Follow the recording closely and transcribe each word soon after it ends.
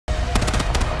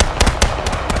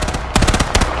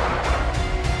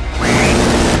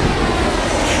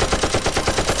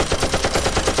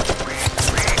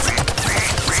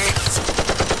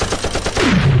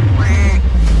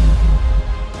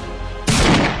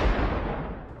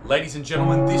Ladies and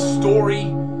gentlemen, this story,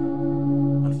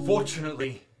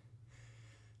 unfortunately,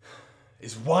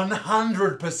 is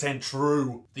 100%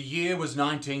 true. The year was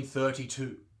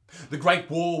 1932. The Great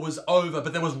War was over,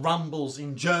 but there was rumbles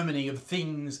in Germany of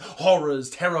things, horrors,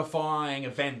 terrifying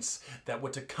events that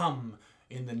were to come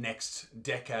in the next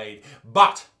decade.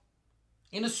 But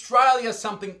in Australia,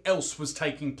 something else was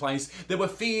taking place. There were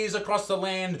fears across the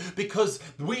land because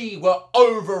we were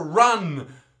overrun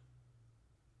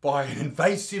by an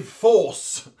invasive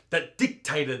force that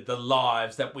dictated the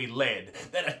lives that we led,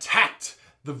 that attacked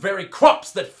the very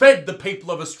crops that fed the people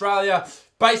of Australia.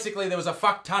 Basically, there was a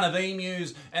fuck ton of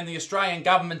emus, and the Australian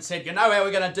government said, you know how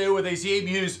we're going to deal with these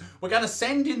emus? We're going to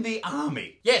send in the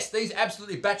army. Yes, these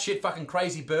absolutely batshit fucking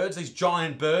crazy birds, these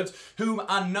giant birds, who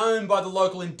are known by the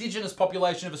local indigenous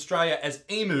population of Australia as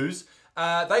emus,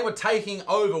 they were taking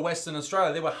over Western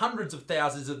Australia. There were hundreds of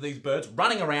thousands of these birds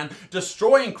running around,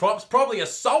 destroying crops, probably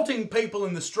assaulting people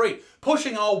in the street,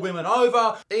 pushing old women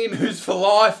over, emus for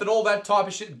life and all that type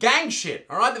of shit. Gang shit,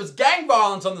 all right? There was gang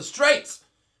violence on the streets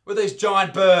with these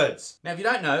giant birds. Now, if you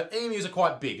don't know, emus are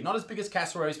quite big. Not as big as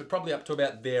cassowaries, but probably up to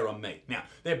about there on me. Now,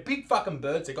 they're big fucking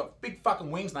birds. They've got big fucking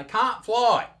wings and they can't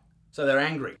fly. So they're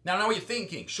angry. Now, I know what you're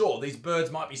thinking. Sure, these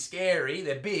birds might be scary.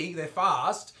 They're big, they're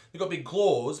fast, they've got big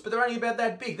claws, but they're only about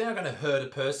that big. They're not going to hurt a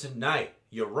person. Nay,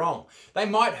 you're wrong. They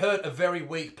might hurt a very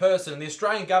weak person, and the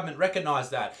Australian government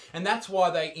recognised that. And that's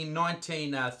why they, in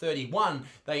 1931,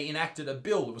 they enacted a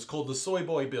bill. It was called the Soy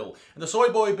Boy Bill. And the Soy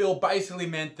Boy Bill basically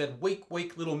meant that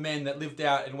weak little men that lived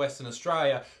out in Western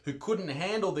Australia who couldn't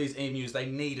handle these emus, they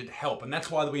needed help. And that's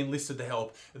why we enlisted the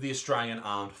help of the Australian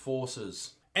Armed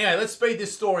Forces. Anyway, let's speed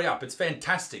this story up. It's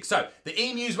fantastic. So, the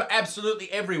emus were absolutely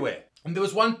everywhere. And there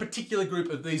was one particular group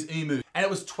of these emus, and it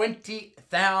was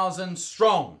 20,000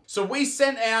 strong. So we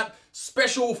sent out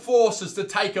special forces to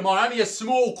take them on, only a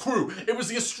small crew. It was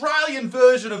the Australian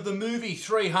version of the movie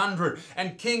 300.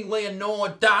 And King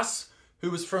Leonidas,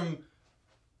 who was from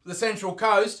the Central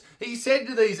Coast, he said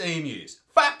to these emus,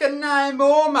 fucking no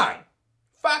more, mate.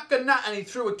 Fucking no. And he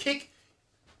threw a kick.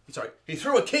 He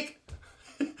threw a kick.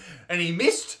 And he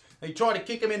missed. He tried to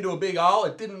kick him into a big hole.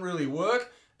 It didn't really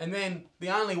work. And then the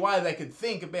only way they could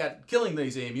think about killing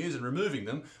these emus and removing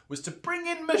them was to bring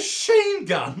in machine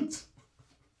guns.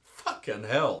 Fucking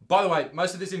hell. By the way,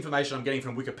 most of this information I'm getting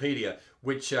from Wikipedia,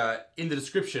 which in the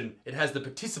description, it has the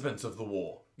participants of the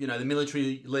war. You know, the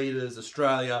military leaders,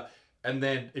 Australia, and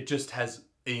then it just has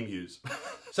emus.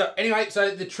 So anyway,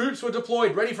 so the troops were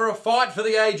deployed, ready for a fight for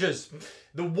the ages.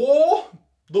 The war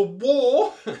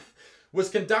was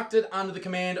conducted under the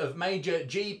command of Major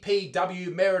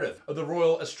G.P.W. Meredith of the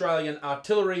Royal Australian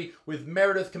Artillery, with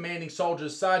Meredith commanding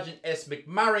soldiers Sergeant S.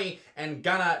 McMurray and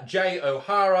Gunner J.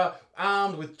 O'Hara,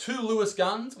 armed with 2 Lewis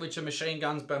guns, which are machine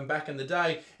guns back in the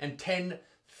day, and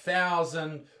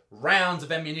 10,000 rounds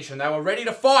of ammunition. They were ready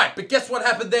to fight, but guess what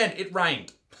happened then? It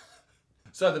rained.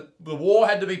 So the war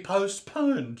had to be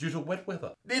postponed due to wet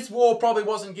weather. This war probably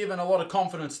wasn't given a lot of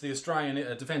confidence to the Australian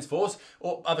Defence Force,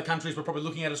 or other countries were probably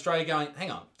looking at Australia going, hang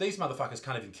on, these motherfuckers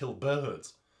can't even kill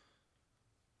birds.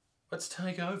 Let's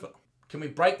take over. Can we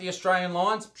break the Australian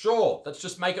lines? Sure, let's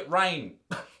just make it rain.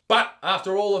 But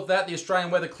after all of that, the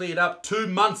Australian weather cleared up 2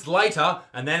 months later,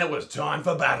 and then it was time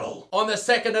for battle. On the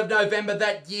 2nd of November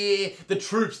that year, the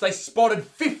troops, they spotted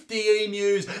 50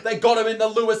 emus. They got them in the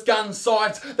Lewis gun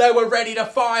sights. They were ready to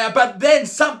fire, but then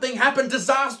something happened.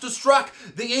 Disaster struck.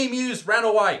 The emus ran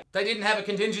away. They didn't have a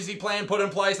contingency plan put in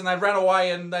place, and they ran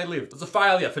away and they lived. It was a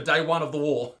failure for day 1 of the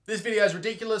war. This video is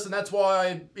ridiculous, and that's why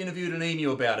I interviewed an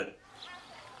emu about it.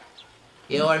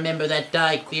 Yeah, I remember that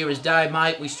day, clear as day,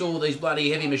 mate. We saw these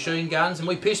bloody heavy machine guns and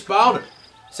we piss-bowled it.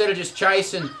 Instead of just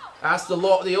chasing us,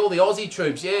 all the Aussie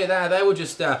troops, yeah, they were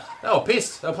just, they were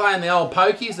pissed. They were playing the old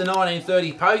pokies, the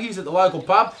 1930 pokies at the local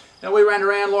pub, and we ran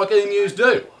around like emus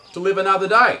do, to live another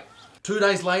day. 2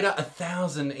 days later,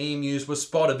 1,000 emus were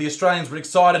spotted. The Australians were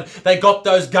excited. They got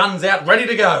those guns out, ready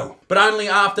to go. But only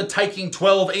after taking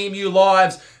 12 emu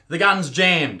lives, the guns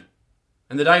jammed,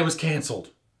 and the day was cancelled.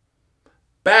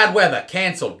 Bad weather,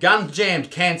 cancelled. Guns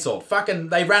jammed, cancelled. Fucking,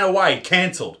 they ran away,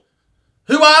 cancelled.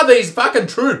 Who are these fucking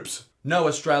troops? No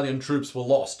Australian troops were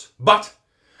lost. But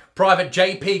Private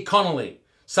J.P. Connolly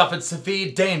suffered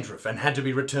severe dandruff and had to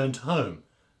be returned home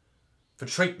for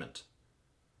treatment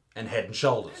and Head and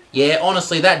Shoulders. Yeah,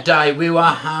 honestly, that day we were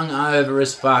hungover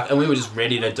as fuck and we were just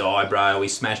ready to die, bro. We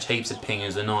smashed heaps of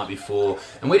pingers the night before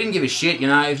and we didn't give a shit, you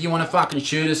know. If you want to fucking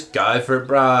shoot us, go for it,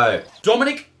 bro.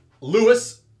 Dominic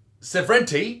Lewis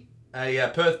Severenti,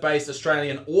 a Perth-based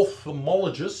Australian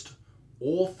ornithologist,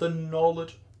 I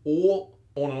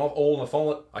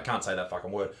can't say that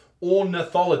fucking word,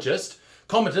 ornithologist,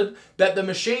 commented that the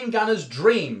machine gunner's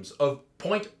dreams of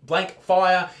point-blank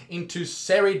fire into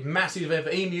serried masses of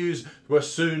emus were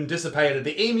soon dissipated.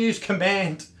 The emu's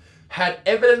command had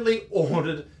evidently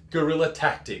ordered guerrilla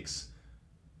tactics.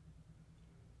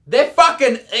 They're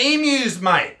fucking emus,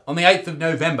 mate! On the 8th of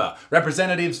November,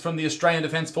 representatives from the Australian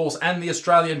Defence Force and the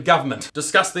Australian Government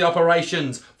discussed the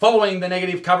operations following the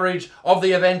negative coverage of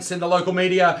the events in the local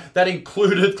media that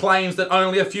included claims that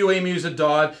only a few emus had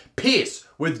died. Pearce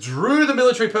withdrew the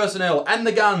military personnel and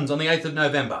the guns on the 8th of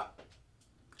November.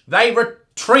 They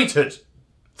retreated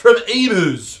from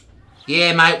emus.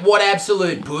 Yeah, mate, what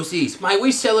absolute pussies. Mate,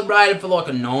 we celebrated for like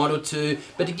a night or two,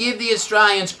 but to give the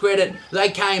Australians credit, they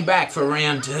came back for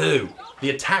round 2.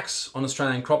 The attacks on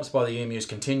Australian crops by the emus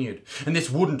continued, and this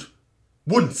wouldn't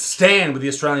stand with the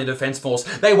Australian Defence Force.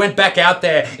 They went back out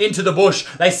there into the bush,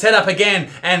 they set up again,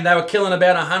 and they were killing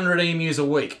about 100 emus a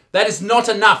week. That is not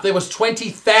enough. There was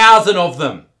 20,000 of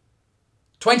them.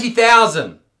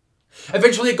 20,000.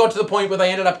 Eventually it got to the point where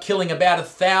they ended up killing about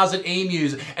 1,000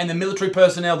 emus, and the military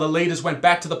personnel, the leaders, went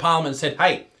back to the parliament and said,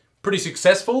 hey, pretty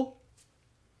successful?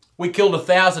 We killed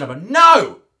 1,000 of them.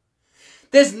 No!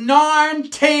 There's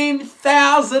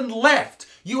 19,000 left.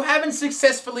 You haven't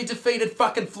successfully defeated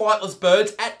fucking flightless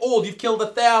birds at all. You've killed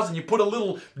 1,000. You put a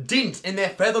little dint in their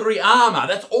feathery armour.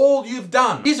 That's all you've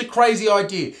done. Here's a crazy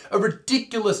idea. A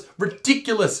ridiculous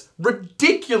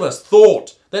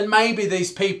thought that maybe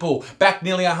these people back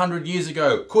nearly 100 years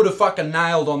ago could have fucking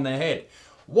nailed on their head.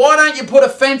 Why don't you put a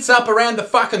fence up around the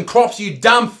fucking crops, you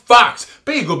dumb fucks?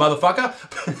 Be a good motherfucker.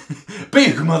 Be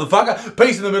a good motherfucker.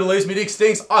 Peace in the Middle East, me dick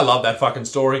stinks. I love that fucking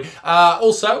story.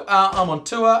 Also, I'm on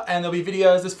tour and there'll be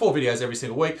videos. There's 4 videos every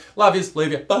single week. Love yous,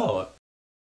 leave you. Bye.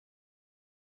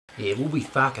 Yeah, we'll be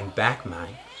fucking back,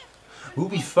 mate. We'll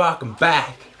be fucking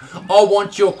back. I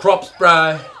want your crops,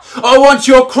 bro. I want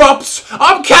your crops.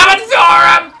 I'm coming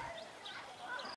for them.